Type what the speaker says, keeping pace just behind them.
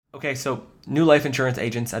Okay, so new life insurance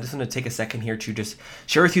agents, I just want to take a second here to just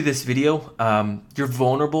share with you this video. You're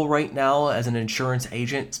vulnerable right now as an insurance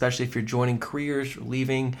agent, especially if you're joining careers, you're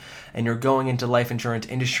leaving, and you're going into life insurance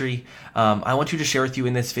industry. I want you to share with you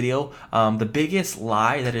in this video the biggest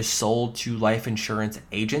lie that is sold to life insurance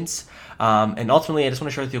agents. And ultimately, I just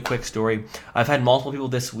want to share with you a quick story. I've had multiple people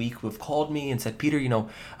this week who have called me and said, Peter,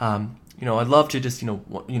 I'd love to just,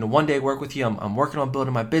 one day work with you. I'm working on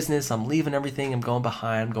building my business. I'm leaving everything. I'm going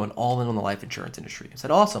behind. I'm going all in on the life insurance industry. I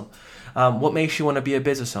said, awesome. What makes you want to be a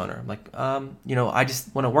business owner? I'm like, I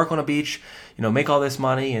just want to work on a beach, make all this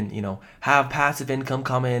money and, have passive income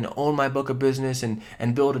come in, own my book of business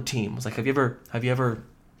and build a team. I was like, have you ever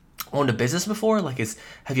owned a business before?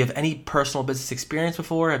 Have you have any personal business experience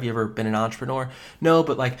before? Have you ever been an entrepreneur? No,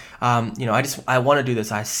 but I want to do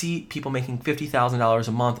this. I see people making $50,000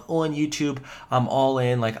 a month on YouTube. I'm all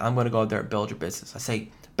in. I'm going to go out there and build your business. I say,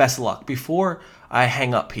 best of luck. Before I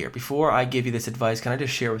hang up here, before I give you this advice, can I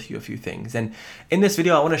just share with you a few things? And in this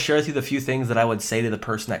video, I want to share with you the few things that I would say to the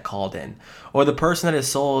person that called in, or the person that has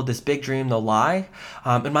sold this big dream, the lie.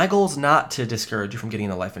 And my goal is not to discourage you from getting in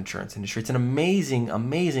the life insurance industry. It's an amazing,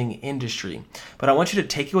 amazing industry. But I want you to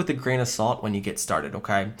take it with a grain of salt when you get started,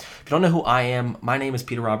 okay? If you don't know who I am, my name is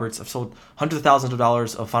Peter Roberts. I've sold hundreds of thousands of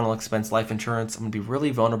dollars of final expense life insurance. I'm going to be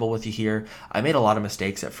really vulnerable with you here. I made a lot of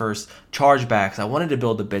mistakes at first. Chargebacks. I wanted to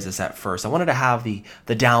build the business at first. I wanted to have the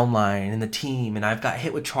downline and the team, and I've got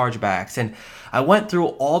hit with chargebacks. And I went through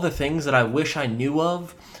all the things that I wish I knew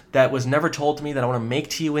of that was never told to me that I want to make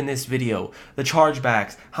to you in this video. The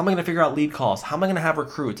chargebacks. How am I going to figure out lead calls? How am I going to have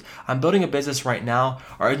recruits? I'm building a business right now.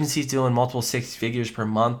 Our agency's doing multiple six figures per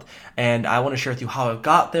month, and I want to share with you how I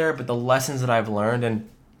got there, but the lessons that I've learned, and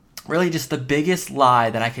really just the biggest lie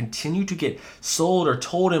that I continue to get sold or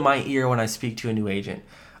told in my ear when I speak to a new agent.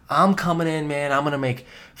 I'm coming in, man. I'm going to make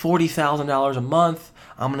 $40,000 a month.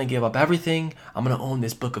 I'm going to give up everything. I'm going to own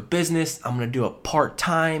this book of business. I'm going to do it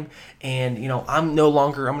part-time. And, I'm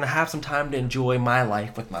going to have some time to enjoy my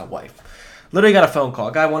life with my wife. Literally got a phone call.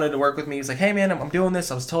 A guy wanted to work with me. He's like, hey, man, I'm doing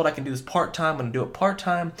this. I was told I can do this part-time. I'm going to do it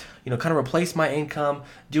part-time, kind of replace my income,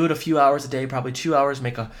 do it a few hours a day, probably 2 hours,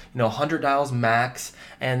 make $100 max.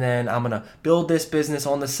 And then I'm going to build this business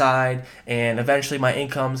on the side. And eventually my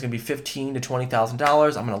income is going to be $15,000 to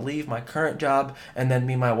 $20,000. I'm going to leave my current job. And then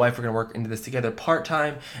me and my wife are going to work into this together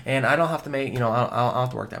part-time. And I don't have to make, I don't have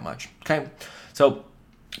to work that much. Okay. So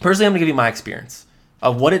personally, I'm going to give you my experience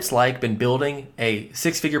of what it's like been building a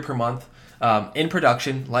six-figure per month in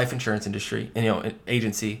production, life insurance industry,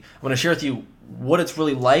 agency. I'm going to share with you what it's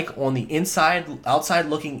really like on the inside, outside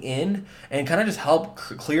looking in, and kind of just help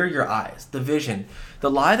clear your eyes, the vision. The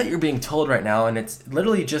lie that you're being told right now, and it's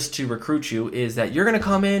literally just to recruit you, is that you're going to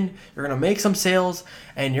come in, you're going to make some sales,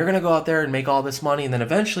 and you're going to go out there and make all this money, and then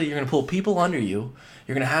eventually you're going to pull people under you.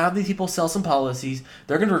 You're going to have these people sell some policies.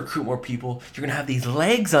 They're going to recruit more people. You're going to have these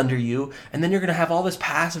legs under you, and then you're going to have all this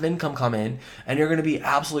passive income come in, and you're going to be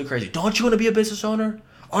absolutely crazy. Don't you want to be a business owner?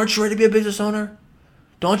 Aren't you ready to be a business owner?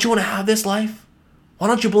 Don't you want to have this life? Why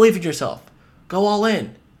don't you believe in yourself? Go all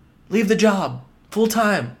in. Leave the job full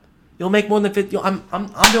time. You'll make more than 50.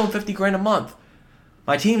 I'm doing 50 grand a month.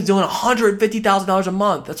 My team's doing $150,000 a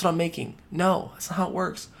month. That's what I'm making. No, that's not how it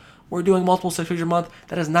works. We're doing multiple six figures a month.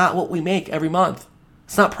 That is not what we make every month.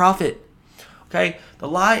 It's not profit. Okay? The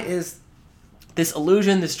lie is this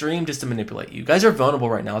illusion, this dream, just to manipulate you. You guys are vulnerable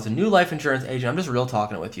right now. As a new life insurance agent, I'm just real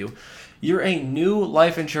talking it with you. You're a new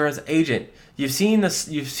life insurance agent. You've seen this.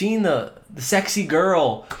 You've seen the sexy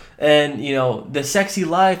girl and the sexy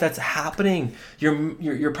life that's happening.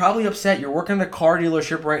 You're probably upset. You're working at a car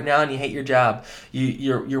dealership right now and you hate your job.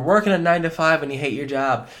 You're working a 9 to 5 and you hate your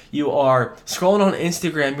job. You are scrolling on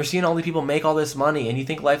Instagram. You're seeing all these people make all this money and you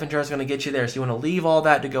think life insurance is going to get you there. So you want to leave all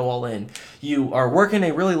that to go all in. You are working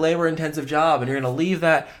a really labor intensive job and you're going to leave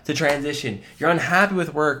that to transition. You're unhappy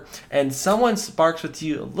with work and someone sparks with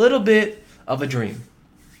you a little bit of a dream.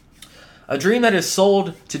 A dream that is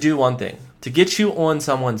sold to do one thing, to get you on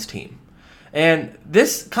someone's team. And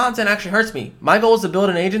this content actually hurts me. My goal is to build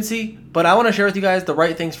an agency, but I want to share with you guys the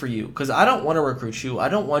right things for you because I don't want to recruit you. I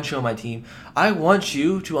don't want you on my team. I want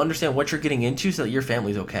you to understand what you're getting into so that your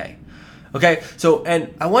family's okay. Okay, so,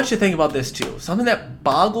 and I want you to think about this too. Something that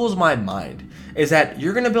boggles my mind is that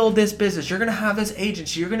you're going to build this business, you're going to have this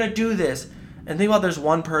agency, you're going to do this, and think about there's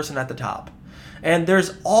one person at the top. And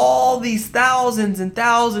there's all these thousands and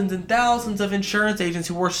thousands and thousands of insurance agents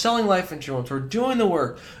who are selling life insurance, who are doing the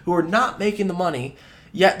work, who are not making the money,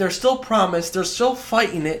 yet they're still promised, they're still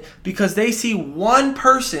fighting it because they see one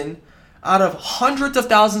person out of hundreds of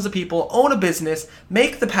thousands of people own a business,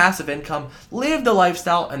 make the passive income, live the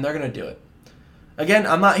lifestyle, and they're going to do it. Again,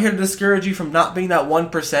 I'm not here to discourage you from not being that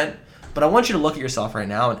 1%, but I want you to look at yourself right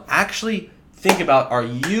now and actually think about, are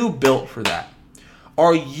you built for that?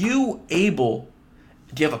 Are you able,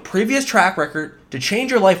 do you have a previous track record to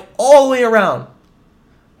change your life all the way around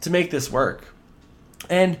to make this work?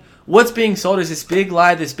 And what's being sold is this big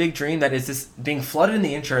lie, this big dream that is this being flooded in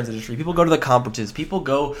the insurance industry. People go to the conferences. People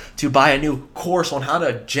go to buy a new course on how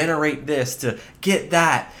to generate this, to get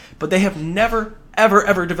that. But they have never,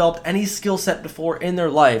 ever developed any skill set before in their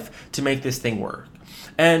life to make this thing work.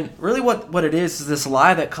 And really what it is this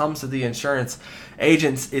lie that comes to the insurance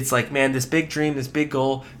agents. It's like, man, this big dream, this big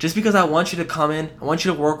goal, just because I want you to come in, I want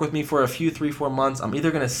you to work with me for a few 3-4 months, I'm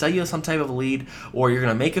either going to sell you some type of lead, or you're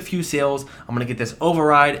going to make a few sales, I'm going to get this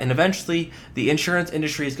override, and eventually the insurance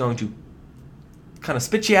industry is going to kind of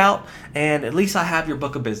spit you out, and at least I have your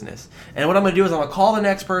book of business. And what I'm going to do is I'm going to call the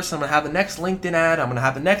next person, I'm going to have the next LinkedIn ad, I'm going to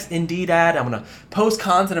have the next Indeed ad, I'm going to post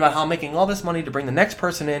content about how I'm making all this money to bring the next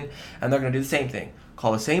person in, and they're going to do the same thing.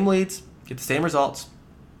 Call the same leads, get the same results,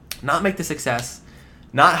 not make the success,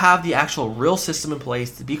 not have the actual real system in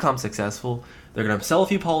place to become successful. They're going to sell a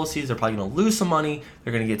few policies, they're probably going to lose some money,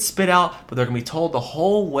 they're going to get spit out, but they're going to be told the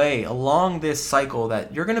whole way along this cycle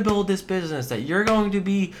that you're going to build this business, that you're going to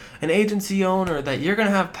be an agency owner, that you're going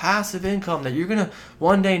to have passive income, that you're going to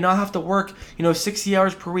one day not have to work, 60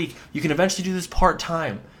 hours per week. You can eventually do this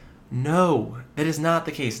part-time. No, it is not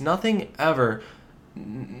the case. Nothing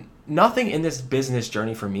in this business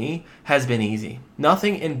journey for me has been easy.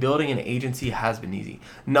 Nothing in building an agency has been easy.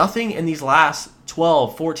 Nothing in these last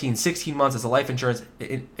 12, 14, 16 months as a life insurance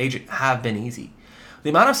agent have been easy. The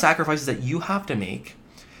amount of sacrifices that you have to make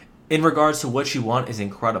in regards to what you want is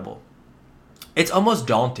incredible. It's almost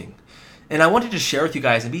daunting. And I wanted to share with you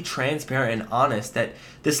guys and be transparent and honest that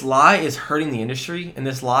this lie is hurting the industry, and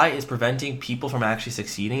this lie is preventing people from actually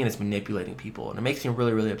succeeding, and it's manipulating people. And it makes me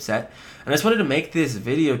really, really upset. And I just wanted to make this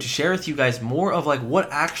video to share with you guys more of like what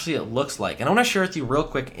actually it looks like. And I want to share with you real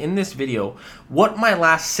quick in this video what my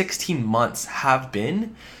last 16 months have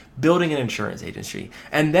been building an insurance agency.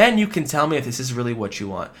 And then you can tell me if this is really what you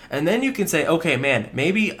want. And then you can say, okay, man,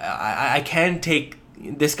 maybe I can take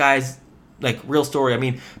this guy's like real story. I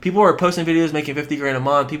mean, people are posting videos making 50 grand a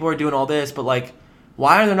month. People are doing all this, but like,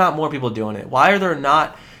 why are there not more people doing it? Why are there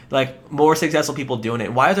not like more successful people doing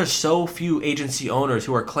it? Why are there so few agency owners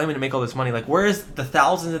who are claiming to make all this money? Like, where is the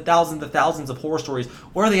thousands and thousands and thousands of horror stories?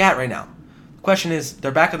 Where are they at right now? The question is,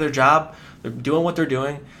 they're back at their job, they're doing what they're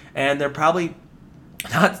doing, and they're probably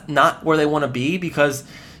not where they want to be because,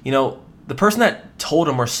 the person that told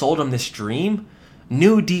them or sold them this dream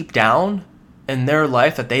knew deep down in their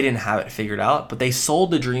life that they didn't have it figured out, but they sold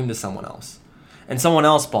the dream to someone else. And someone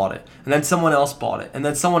else bought it. And then someone else bought it. And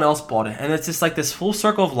then someone else bought it. And it's just like this full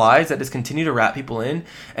circle of lies that just continue to wrap people in,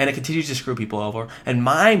 and it continues to screw people over. And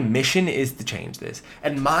my mission is to change this.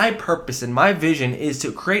 And my purpose and my vision is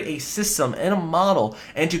to create a system and a model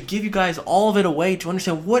and to give you guys all of it away to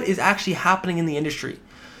understand what is actually happening in the industry.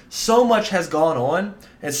 So much has gone on,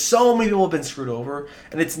 and so many people have been screwed over,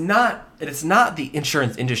 and it's not the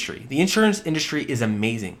insurance industry. The insurance industry is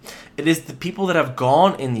amazing. It is the people that have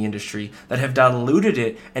gone in the industry that have diluted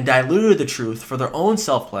it and diluted the truth for their own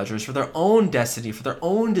self-pleasures, for their own destiny, for their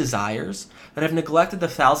own desires, that have neglected the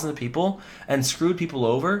thousands of people and screwed people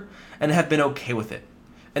over and have been okay with it.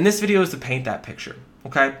 And this video is to paint that picture,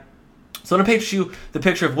 okay? So I'm going to paint you the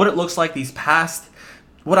picture of what it looks like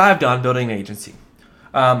what I've done building an agency.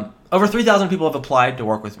 Over 3,000 people have applied to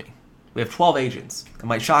work with me. We have 12 agents. That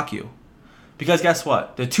might shock you. Because guess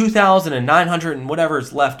what? The 2,900 and whatever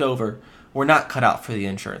is left over were not cut out for the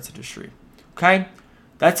insurance industry. Okay?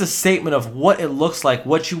 That's a statement of what it looks like,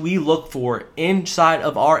 what we look for inside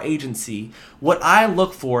of our agency, what I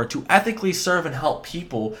look for to ethically serve and help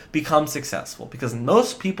people become successful. Because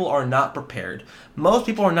most people are not prepared. Most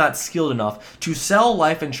people are not skilled enough to sell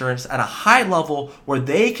life insurance at a high level where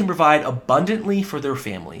they can provide abundantly for their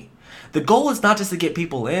family. The goal is not just to get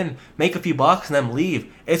people in, make a few bucks, and then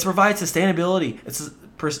leave. It's to provide sustainability. It's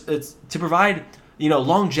to provide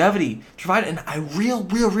longevity, to provide a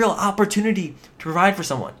real opportunity to provide for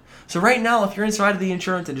someone. So right now, if you're inside of the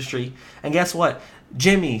insurance industry, and guess what?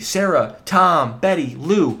 Jimmy, Sarah, Tom, Betty,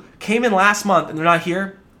 Lou came in last month and they're not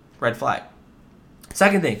here, red flag.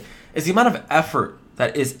 Second thing is the amount of effort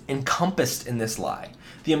that is encompassed in this lie.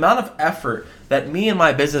 The amount of effort that me and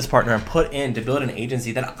my business partner have put in to build an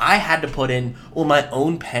agency that I had to put in on my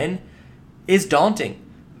own pen is daunting.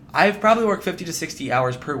 I've probably worked 50 to 60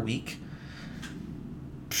 hours per week.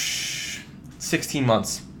 16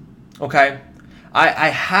 months. Okay? I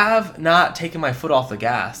have not taken my foot off the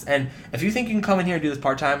gas. And if you think you can come in here and do this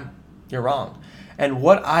part-time, you're wrong. And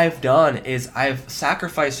what I've done is I've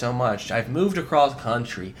sacrificed so much. I've moved across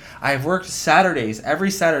country. I've worked Saturdays,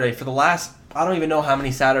 every Saturday for the last, I don't even know how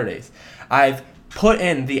many Saturdays. I've put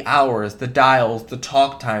in the hours, the dials, the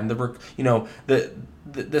talk time,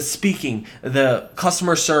 the speaking, the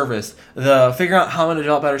customer service, the figuring out how I'm going to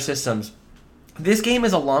develop better systems. This game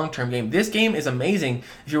is a long-term game. This game is amazing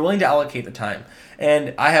if you're willing to allocate the time.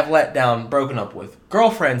 And I have broken up with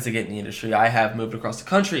girlfriends to get in the industry. I have moved across the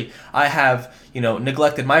country. I have,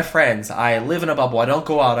 neglected my friends. I live in a bubble. I don't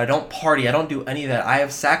go out. I don't party. I don't do any of that. I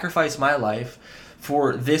have sacrificed my life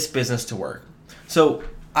for this business to work. So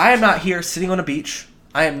I am not here sitting on a beach.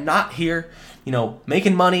 I am not here,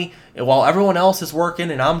 making money while everyone else is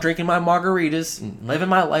working and I'm drinking my margaritas and living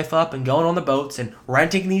my life up and going on the boats and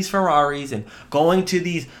renting these Ferraris and going to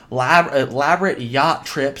these elaborate yacht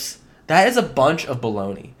trips. That is a bunch of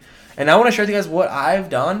baloney. And I want to share with you guys what I've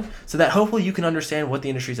done so that hopefully you can understand what the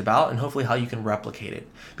industry is about and hopefully how you can replicate it.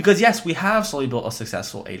 Because yes, we have slowly built a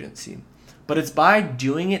successful agency. But it's by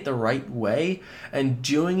doing it the right way and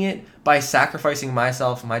doing it by sacrificing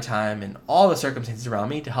myself, my time, and all the circumstances around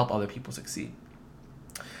me to help other people succeed.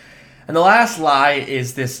 And the last lie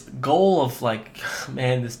is this goal of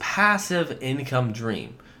this passive income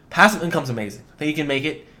dream. Passive income's amazing. I think you can make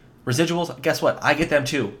it. Residuals, guess what? I get them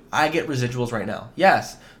too. I get residuals right now.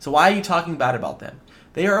 Yes. So why are you talking bad about them?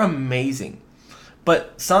 They are amazing.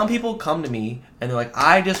 But some people come to me and they're like,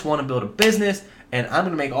 I just want to build a business and I'm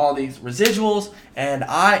going to make all these residuals and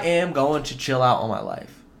I am going to chill out on my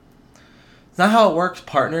life. It's not how it works,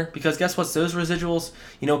 partner, because guess what? Those residuals,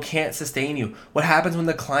 can't sustain you. What happens when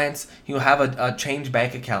the clients, have a change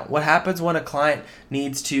bank account? What happens when a client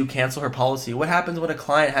needs to cancel her policy? What happens when a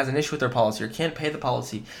client has an issue with their policy or can't pay the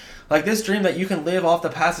policy? Like this dream that you can live off the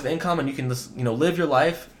passive income and you can live your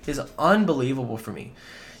life is unbelievable for me.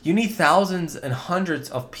 You need thousands and hundreds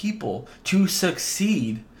of people to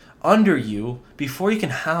succeed under you before you can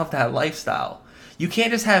have that lifestyle. You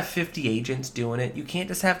can't just have 50 agents doing it. You can't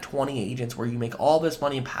just have 20 agents where you make all this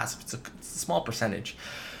money in passive. It's a small percentage.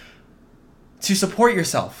 To support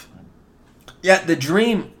yourself. Yet the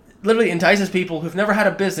dream literally entices people who've never had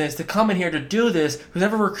a business to come in here to do this, who's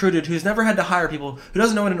never recruited, who's never had to hire people, who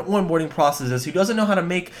doesn't know what an onboarding process is, who doesn't know how to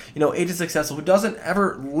make agents successful, who doesn't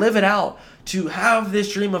ever live it out, to have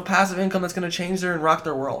this dream of passive income that's going to change their and rock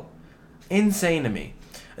their world. Insane to me.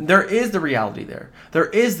 And there is the reality there. There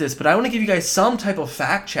is this, but I want to give you guys some type of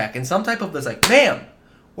fact check and some type of this man,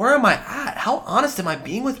 where am I at? How honest am I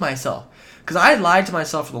being with myself? Because I lied to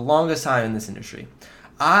myself for the longest time in this industry.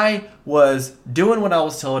 I was doing what I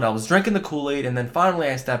was told. I was drinking the Kool-Aid, and then finally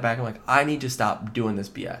I stepped back and I'm like, I need to stop doing this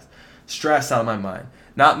BS. Stressed out of my mind.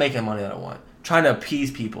 Not making money that I want. Trying to appease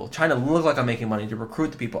people. Trying to look like I'm making money to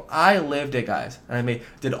recruit the people. I lived it, guys. And I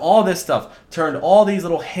did all this stuff. Turned all these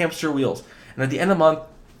little hamster wheels. And at the end of the month,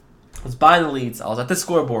 I was buying the leads. I was at the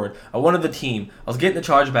scoreboard. I wanted the team. I was getting the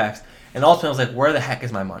chargebacks. And ultimately, I was like, where the heck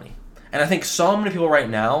is my money? And I think so many people right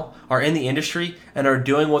now are in the industry and are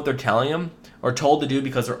doing what they're telling them or told to do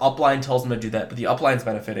because their upline tells them to do that, but the upline's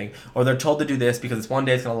benefiting. Or they're told to do this because it's one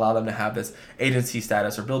day it's going to allow them to have this agency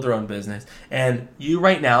status or build their own business. And you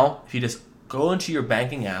right now, if you just go into your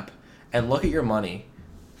banking app and look at your money,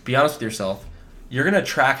 be honest with yourself, you're going to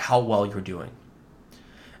track how well you're doing.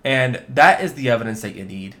 And that is the evidence that you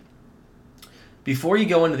need. Before you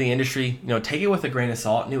go into the industry, take it with a grain of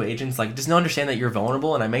salt. New agents, just understand that you're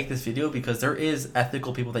vulnerable. And I make this video because there is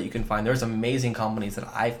ethical people that you can find. There's amazing companies that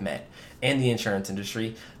I've met in the insurance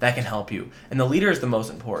industry that can help you. And the leader is the most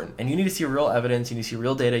important. And you need to see real evidence. You need to see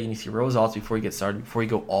real data. You need to see real results before you get started, before you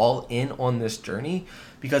go all in on this journey,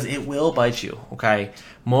 because it will bite you, okay?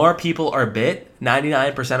 More people are bit.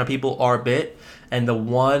 99% of people are bit. And the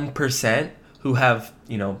 1% who have,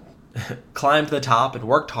 climbed to the top and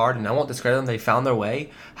worked hard, and I won't discredit them, they found their way,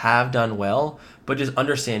 have done well, but just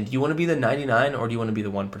understand, do you want to be the 99 or do you want to be the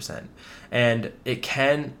 1%? And it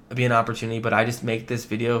can be an opportunity, but I just make this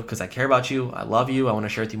video because I care about you, I love you, I want to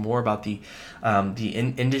share with you more about the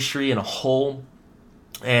industry in a whole.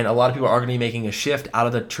 And a lot of people are going to be making a shift out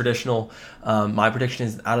of the traditional, my prediction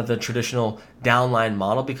is out of the traditional downline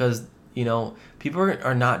model, because people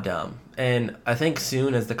are not dumb. And I think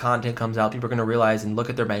soon as the content comes out, people are going to realize and look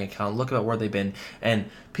at their bank account, look at where they've been. And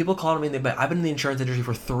people call me, I've been in the insurance industry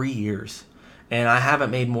for 3 years, and I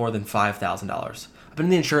haven't made more than $5,000. I've been in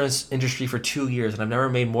the insurance industry for 2 years, and I've never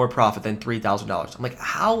made more profit than $3,000. I'm like,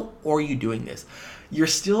 how are you doing this? You're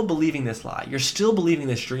still believing this lie. You're still believing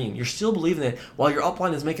this dream. You're still believing that while your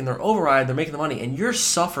upline is making their override, they're making the money, and you're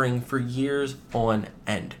suffering for years on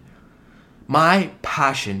end. My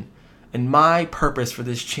passion And my purpose for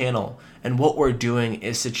this channel and what we're doing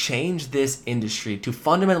is to change this industry, to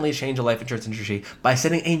fundamentally change the life insurance industry by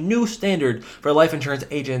setting a new standard for life insurance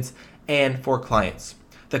agents and for clients.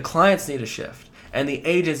 The clients need a shift, and the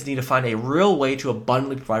agents need to find a real way to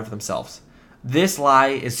abundantly provide for themselves. This lie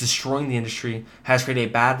is destroying the industry, has created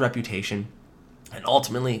a bad reputation, and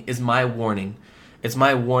ultimately is my warning. It's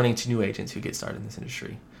my warning to new agents who get started in this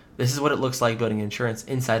industry. This is what it looks like building insurance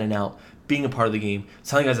inside and out, being a part of the game,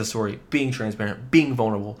 telling you guys a story, being transparent, being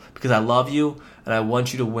vulnerable, because I love you and I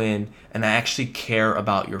want you to win, and I actually care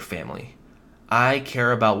about your family. I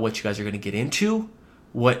care about what you guys are going to get into,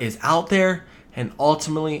 what is out there, and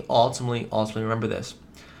ultimately, remember this.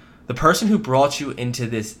 The person who brought you into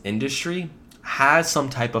this industry has some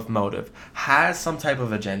type of motive, has some type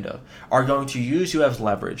of agenda, are going to use you as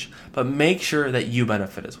leverage, but make sure that you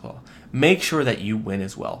benefit as well. Make sure that you win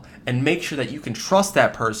as well, and make sure that you can trust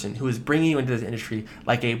that person who is bringing you into this industry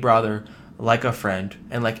like a brother, like a friend,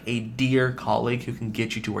 and like a dear colleague who can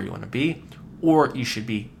get you to where you want to be, or you should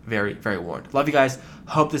be very, very warned. Love you guys.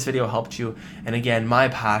 Hope this video helped you. And again, my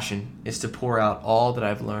passion is to pour out all that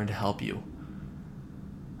I've learned to help you.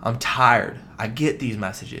 I'm tired. I get these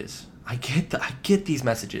messages. I get these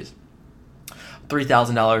messages.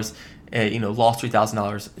 $3,000, lost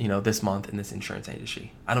 $3,000, this month in this insurance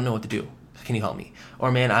industry. I don't know what to do. Can you help me?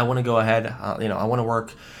 Or man, I want to go ahead. I want to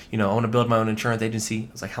work. I want to build my own insurance agency.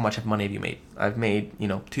 It's like, how much money have you made? I've made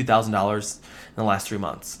 $2,000 in the last 3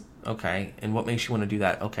 months. Okay, and what makes you want to do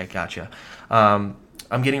that? Okay, gotcha. I'm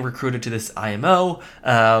getting recruited to this IMO.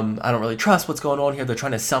 I don't really trust what's going on here. They're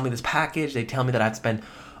trying to sell me this package. They tell me that I have to spend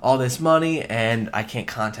all this money and I can't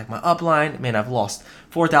contact my upline. Man, I've lost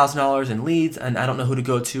 $4,000 in leads and I don't know who to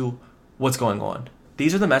go to. What's going on?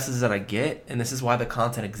 These are the messages that I get, and this is why the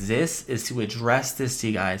content exists, is to address this to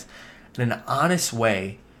you guys in an honest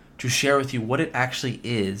way, to share with you what it actually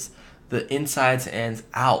is, the insides and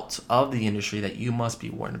outs of the industry that you must be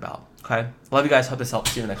warned about. Okay? Love you guys. Hope this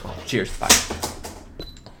helps. See you in the next one. Cheers. Bye.